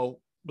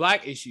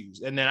 Black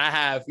issues, and then I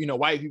have,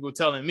 white people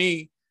telling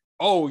me,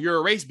 oh, you're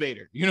a race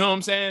baiter. You know what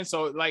I'm saying?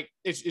 So like,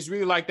 it's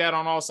really like that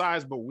on all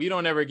sides, but we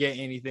don't ever get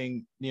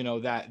anything,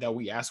 that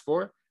we ask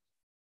for,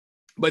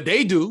 but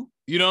they do,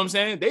 you know what I'm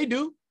saying? They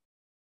do.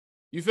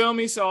 You feel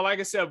me? So like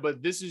I said,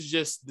 but this is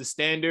just the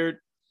standard.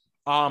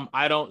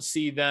 I don't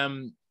see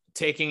them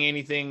taking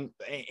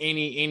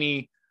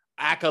any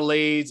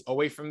accolades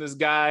away from this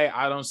guy.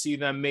 I don't see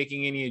them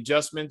making any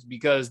adjustments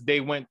because they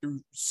went through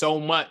so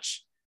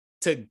much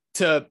to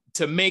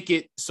make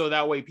it so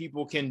that way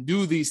people can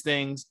do these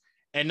things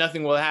and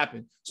nothing will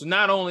happen. So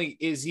not only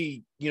is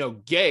he,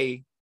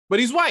 gay, but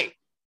he's white.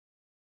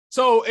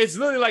 So it's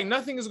literally like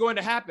nothing is going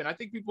to happen. I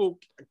think people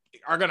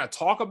are going to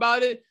talk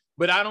about it,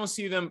 but I don't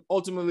see them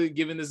ultimately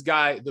giving this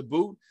guy the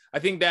boot. I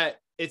think that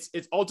it's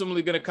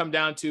ultimately going to come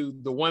down to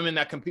the women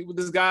that compete with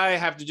this guy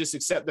have to just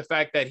accept the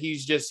fact that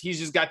he's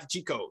just got the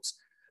cheat codes.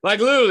 Like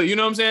literally, you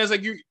know what I'm saying? It's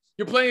like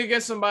you're playing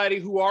against somebody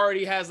who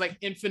already has like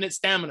infinite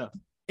stamina,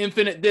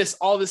 infinite this,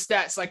 all the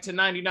stats like to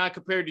 99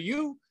 compared to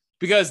you.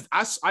 Because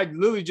I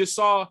literally just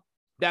saw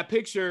that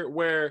picture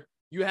where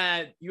you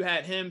had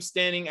him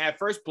standing at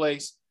first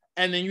place,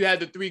 and then you had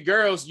the three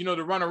girls,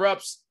 the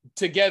runner-ups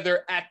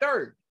together at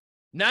third.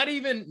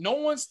 No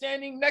one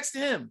standing next to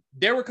him.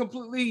 They were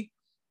completely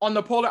on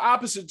the polar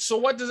opposite. So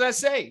what does that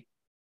say?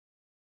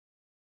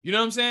 You know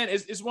what I'm saying?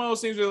 It's one of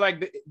those things where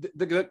like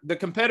the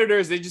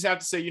competitors, they just have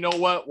to say, you know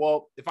what?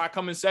 Well, if I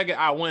come in second,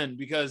 I win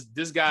because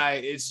this guy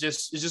is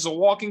just a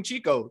walking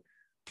cheat code.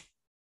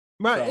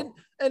 Right. So.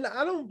 And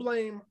I don't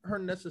blame her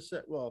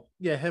necessarily. Well,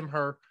 yeah, him,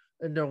 her,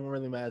 it don't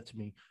really matter to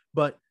me.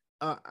 But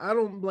I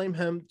don't blame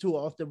him too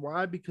often.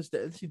 Why? Because the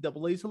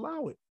NCAAs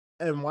allow it.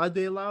 And why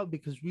they allow it?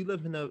 Because we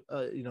live in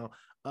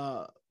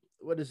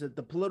what is it?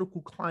 The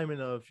political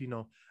climate of,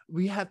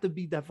 we have to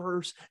be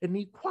diverse and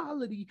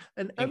equality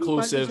and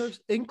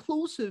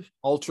inclusive,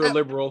 ultra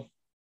liberal.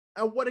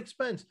 At what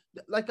expense?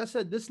 Like I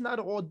said, this is not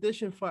an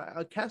audition for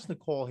a casting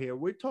call here.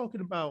 We're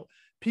talking about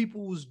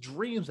people's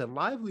dreams and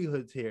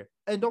livelihoods here.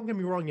 And don't get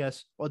me wrong,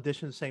 yes,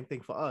 audition, same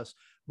thing for us.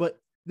 But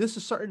this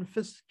is certain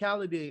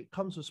physicality that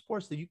comes with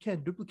sports that you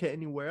can't duplicate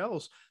anywhere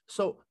else.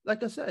 So,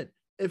 like I said,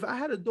 if I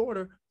had a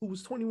daughter who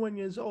was 21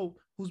 years old,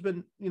 who's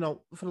been,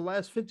 for the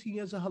last 15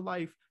 years of her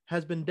life,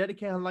 has been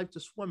dedicating her life to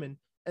swimming,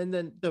 and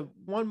then the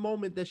one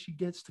moment that she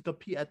gets to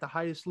compete at the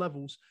highest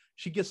levels,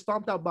 she gets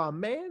stomped out by a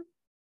man,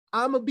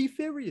 I'm going to be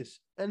furious.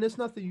 And there's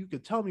nothing you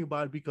could tell me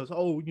about it because,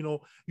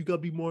 you got to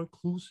be more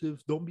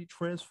inclusive. Don't be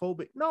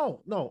transphobic.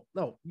 No.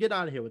 Get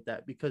out of here with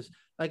that because,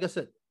 like I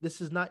said,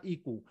 this is not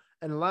equal.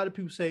 And a lot of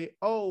people say,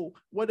 oh,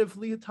 what if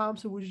Leah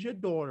Thompson was your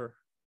daughter?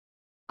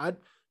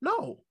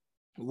 No.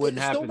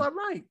 Wouldn't happen. Still not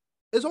right.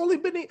 It's only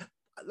been,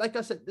 like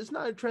I said, this is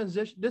not a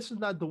transition. This is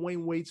not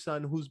Dwayne Wade's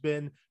son who's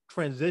been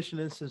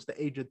transitioning since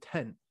the age of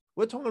 10.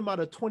 We're talking about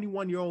a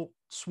 21-year-old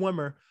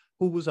swimmer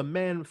who was a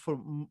man for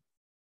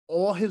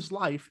all his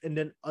life, and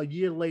then a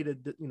year later,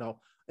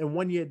 in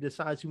 1 year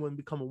decides he wants to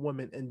become a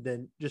woman, and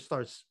then just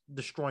starts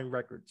destroying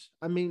records.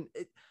 I mean,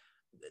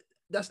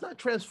 that's not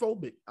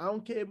transphobic. I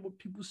don't care what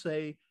people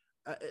say.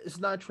 It's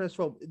not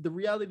transphobic. The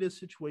reality of this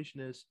situation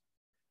is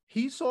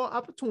he saw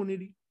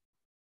opportunity.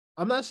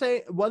 I'm not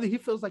saying whether he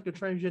feels like a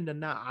transgender or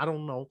not, I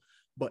don't know,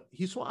 but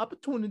he saw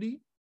opportunity.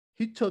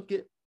 He took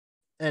it.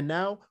 And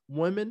now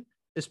women,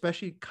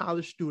 especially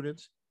college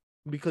students,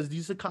 because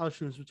these are college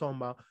students we're talking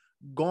about,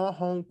 going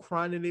home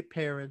crying to their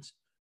parents,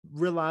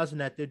 realizing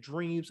that their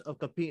dreams of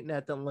competing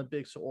at the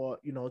Olympics or,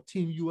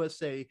 Team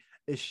USA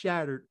is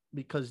shattered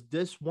because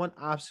this one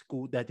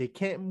obstacle that they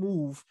can't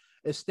move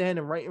is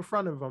standing right in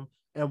front of them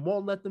and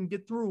won't let them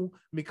get through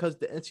because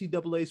the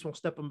NCAAs won't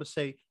step up and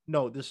say,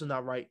 no, this is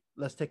not right.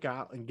 Let's take her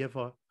out and give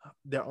her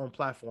their own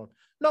platform.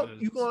 No,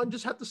 you're going to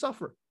just have to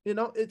suffer.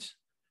 It's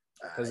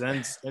because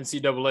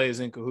NCAA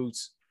is in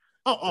cahoots.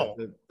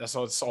 That's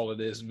all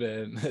it is,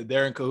 man.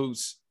 They're in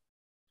cahoots.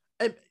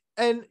 And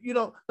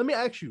let me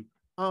ask you.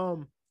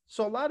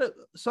 So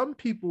some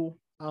people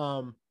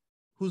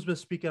who's been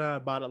speaking out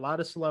about it, a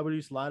lot of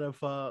celebrities, a lot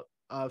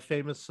of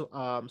famous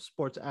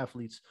sports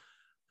athletes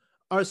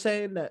are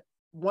saying that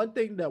one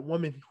thing that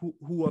women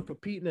who are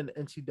competing in the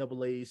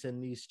NCAAs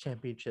and these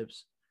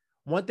championships,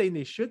 one thing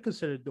they should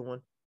consider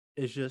doing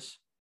is just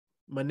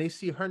when they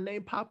see her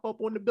name pop up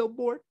on the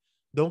billboard,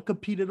 don't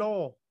compete at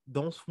all.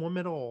 Don't swim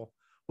at all.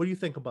 What do you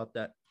think about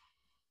that?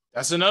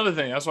 That's another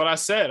thing. That's what I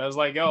said. I was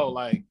like, yo,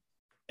 like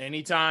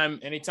anytime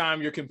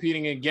you're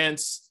competing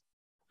against,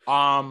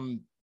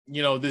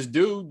 this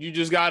dude, you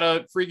just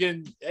gotta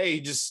freaking,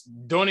 just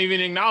don't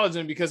even acknowledge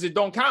him because it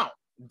don't count.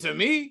 To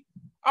me,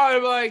 I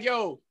would be like,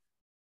 yo,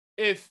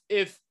 if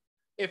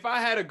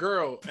I had a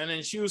girl and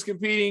then she was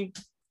competing,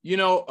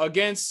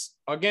 against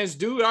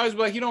dude, I was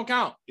like, he don't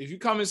count. If you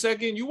come in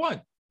second, you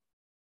won.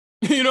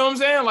 You know what I'm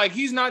saying? Like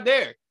he's not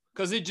there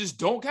because it just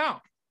don't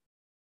count.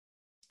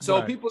 So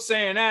right. People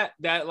saying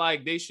that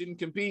like they shouldn't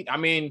compete. I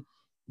mean,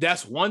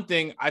 that's one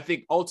thing. I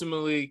think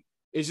ultimately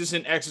it's just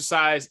an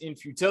exercise in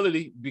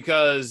futility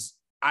because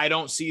I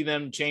don't see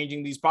them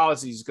changing these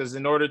policies because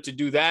in order to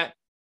do that,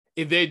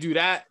 if they do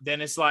that,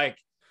 then it's like,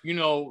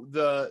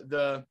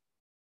 the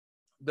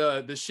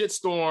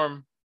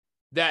shitstorm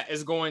that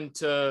is going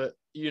to,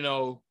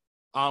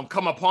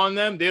 come upon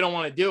them. They don't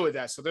want to deal with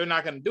that. So they're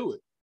not going to do it.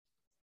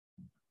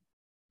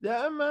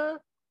 Yeah, man.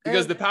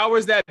 Because the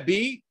powers that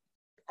be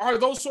are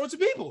those sorts of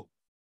people.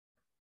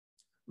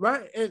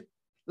 right? And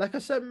like I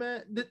said,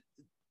 man,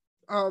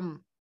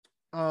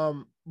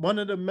 one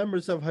of the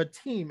members of her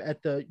team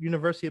at the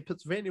University of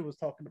Pennsylvania was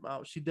talking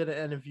about. She did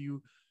an interview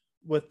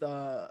with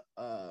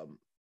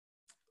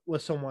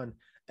with someone,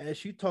 and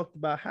she talked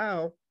about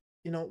how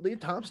Leah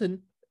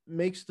Thompson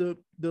makes the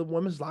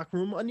women's locker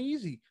room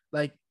uneasy.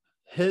 Like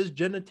his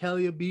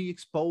genitalia be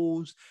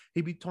exposed.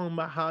 He be talking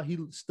about how he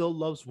still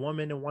loves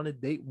women and want to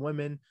date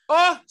women.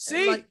 Oh,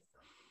 see, like,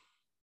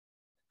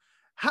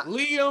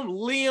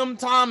 Liam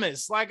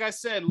Thomas. Like I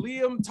said,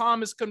 Liam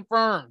Thomas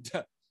confirmed.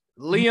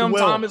 Liam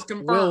Thomas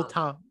confirmed.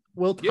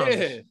 Will Thomas.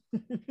 Yeah,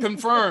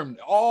 confirmed.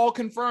 All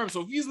confirmed.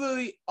 So if he's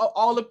literally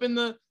all up in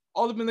the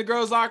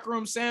girls' locker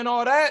room saying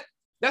all that,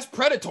 that's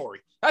predatory.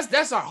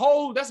 That's a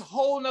whole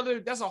nother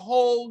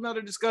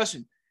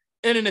discussion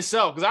in and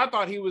itself. Because I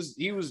thought he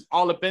was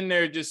all up in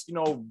there, just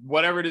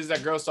whatever it is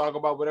that girls talk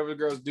about, whatever the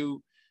girls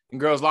do in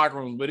girls' locker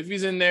rooms. But if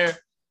he's in there,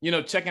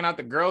 checking out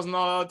the girls and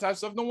all that type of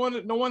stuff, no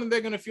wonder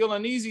they're gonna feel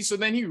uneasy. So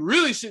then he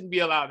really shouldn't be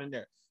allowed in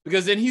there,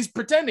 because then he's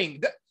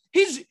pretending that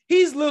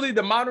he's literally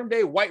the modern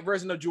day white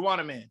version of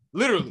Juwanna Mann,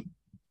 literally.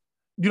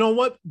 You know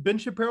what? Ben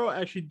Shapiro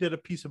actually did a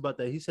piece about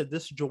that. He said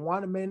this is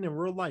Juwanna Mann in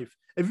real life.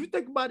 If you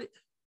think about it,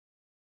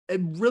 it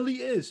really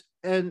is.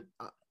 And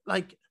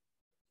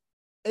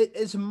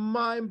it's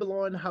mind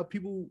blowing how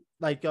people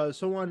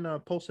someone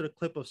posted a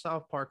clip of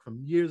South Park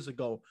from years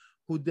ago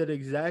who did the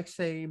exact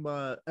same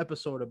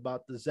episode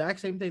about the exact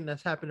same thing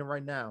that's happening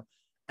right now.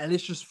 And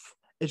it's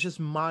just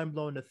mind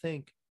blowing to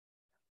think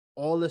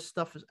all this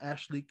stuff is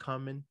actually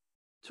coming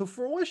to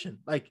fruition.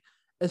 Like,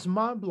 it's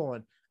mind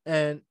blowing.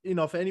 And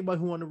for anybody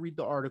who want to read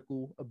the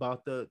article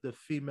about the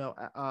female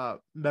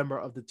member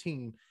of the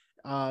team,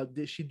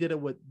 she did it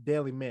with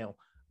Daily Mail.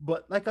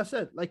 But like I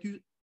said,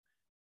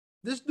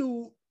 this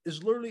dude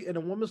is literally in a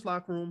women's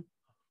locker room,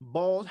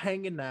 balls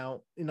hanging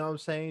out. You know what I'm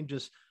saying?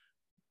 Just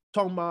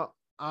talking about,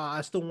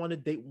 I still want to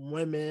date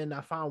women.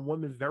 I found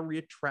women very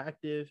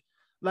attractive.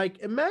 Like,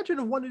 imagine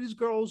if one of these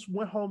girls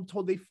went home,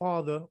 told their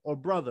father or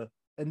brother,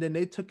 and then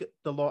they took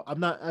the law. I'm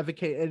not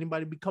advocating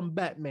anybody become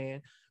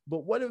Batman,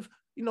 but what if,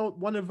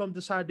 one of them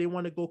decided they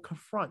want to go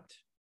confront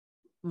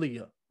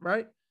Leah,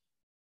 right?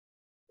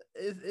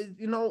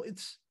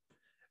 It's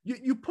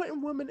you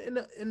putting women in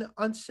an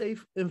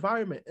unsafe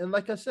environment. And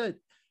like I said,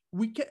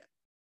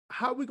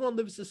 how are we going to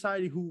live in a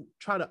society who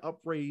try to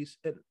upraise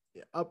and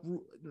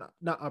uproot,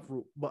 not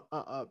uproot, but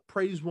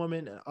praise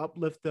women and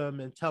uplift them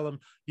and tell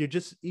them you're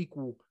just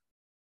equal.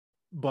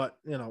 But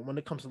when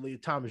it comes to Leah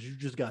Thomas, you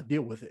just got to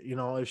deal with it.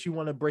 If she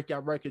want to break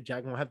out records,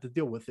 y'all gonna have to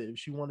deal with it. If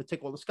she want to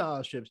take all the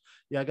scholarships,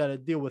 y'all got to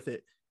deal with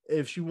it.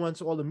 If she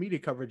wants all the media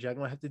coverage, y'all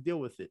gonna have to deal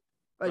with it.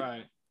 Like,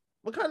 right.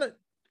 What kind of,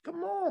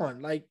 come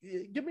on, like,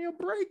 give me a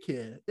break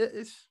here.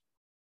 It's,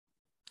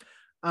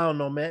 I don't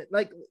know, man.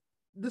 Like,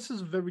 this is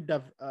a very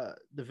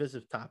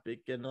divisive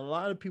topic, and a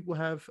lot of people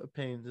have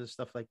opinions and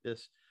stuff like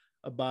this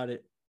about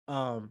it.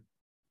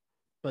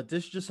 But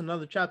this is just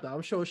another chapter.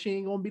 I'm sure she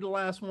ain't gonna be the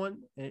last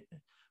one,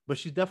 but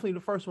she's definitely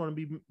the first one to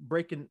be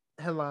breaking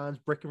headlines,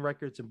 breaking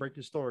records, and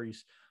breaking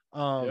stories.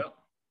 Yep.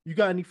 You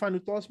got any final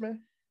thoughts,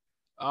 man?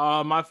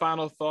 My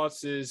final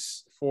thoughts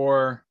is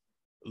for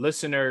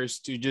listeners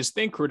to just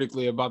think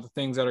critically about the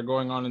things that are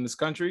going on in this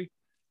country.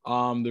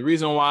 The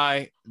reason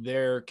why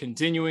they're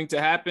continuing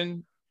to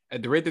happen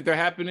at the rate that they're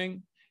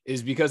happening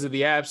is because of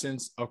the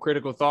absence of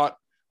critical thought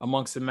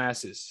amongst the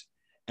masses.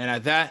 And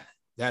at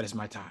that is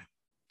my time.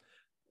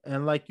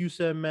 And like you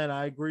said, man,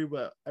 I agree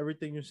with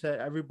everything you said.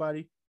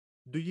 Everybody,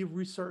 do your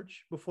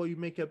research before you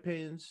make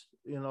opinions.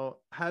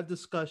 Have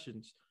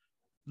discussions.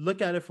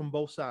 Look at it from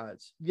both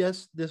sides.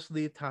 Yes, this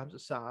Leah Thompson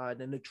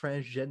side and the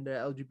transgender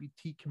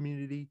LGBT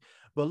community,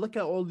 but look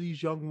at all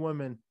these young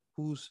women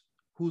whose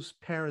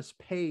parents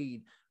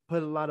paid,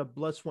 put a lot of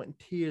blood, sweat, and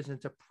tears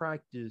into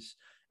practice,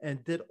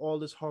 and did all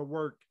this hard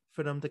work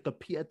for them to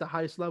compete at the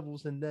highest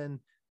levels. And then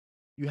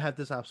you have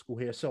this obstacle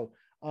here. So,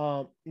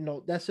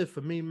 that's it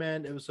for me,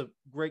 man. It was a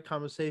great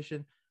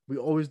conversation. We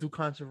always do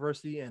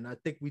controversy, and I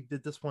think we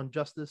did this one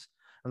justice.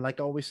 And like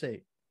I always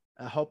say,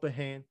 a helping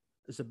hand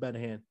is a better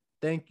hand.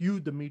 Thank you,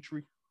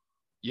 Dimitri.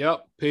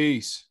 Yep.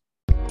 Peace.